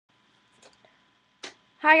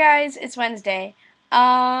Hi guys, it's Wednesday.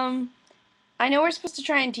 I know we're supposed to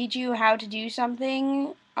try and teach you how to do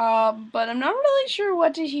something, but I'm not really sure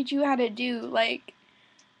what to teach you how to do. Like,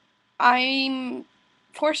 I'm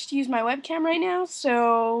forced to use my webcam right now,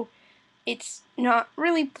 so it's not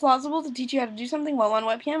really plausible to teach you how to do something while on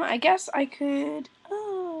webcam. I guess I could,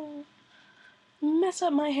 mess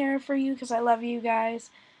up my hair for you because I love you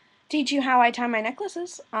guys. Teach you how I tie my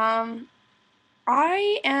necklaces.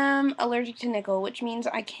 I am allergic to nickel, which means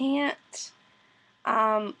I can't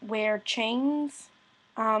wear chains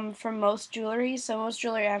from most jewelry. So most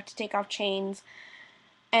jewelry I have to take off chains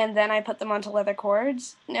and then I put them onto leather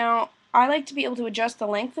cords. Now, I like to be able to adjust the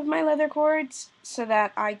length of my leather cords so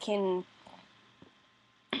that I can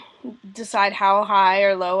decide how high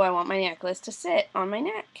or low I want my necklace to sit on my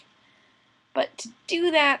neck. But to do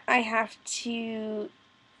that, I have to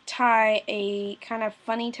tie a kind of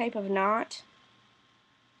funny type of knot,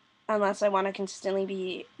 unless I want to consistently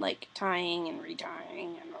be like tying and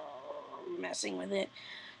retying and messing with it.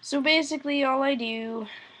 So basically all I do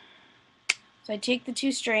is I take the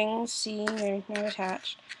two strings, see they're not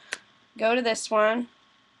attached, go to this one,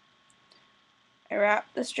 I wrap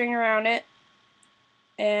the string around it,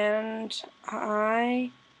 and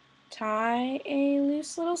I tie a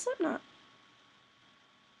loose little slip knot.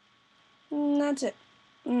 And that's it.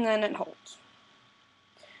 And then it holds.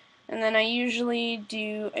 And then I usually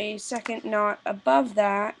do a second knot above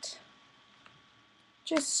that,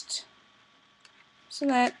 just so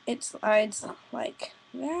that it slides like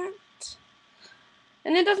that.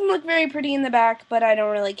 And it doesn't look very pretty in the back, but I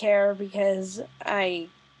don't really care because I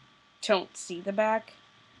don't see the back.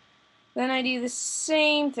 Then I do the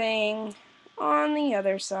same thing on the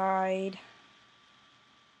other side.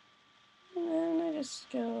 And then I just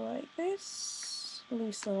go like this,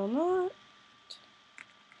 loose little knot.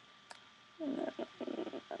 And then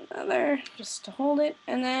another, just to hold it.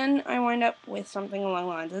 And then I wind up with something along the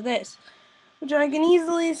lines of this, which I can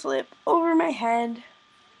easily slip over my head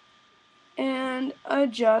and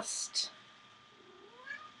adjust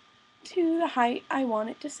to the height I want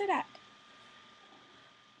it to sit at.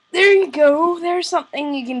 There you go. There's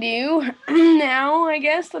something you can do. Now, I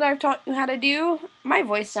guess, that I've taught you how to do. My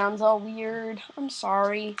voice sounds all weird. I'm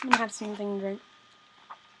sorry. I'm gonna have something to drink.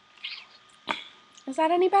 Is that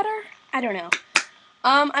any better? I don't know.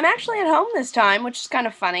 I'm actually at home this time, which is kind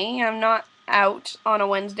of funny. I'm not out on a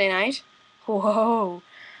Wednesday night. Whoa.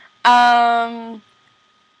 I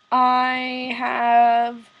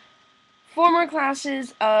have 4 more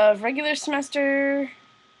classes of regular semester.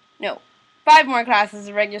 No, 5 more classes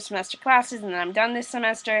of regular semester classes, and then I'm done this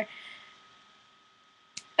semester.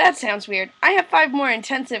 That sounds weird. I have 5 more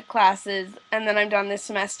intensive classes, and then I'm done this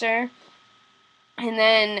semester. And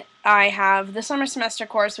then I have the summer semester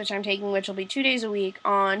course, which I'm taking, which will be 2 days a week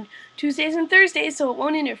on Tuesdays and Thursdays, so it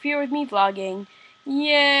won't interfere with me vlogging.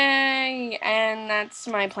 Yay! And that's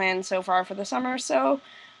my plan so far for the summer, so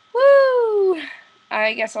woo!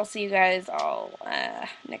 I guess I'll see you guys all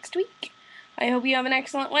next week. I hope you have an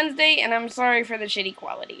excellent Wednesday, and I'm sorry for the shitty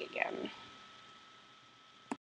quality again.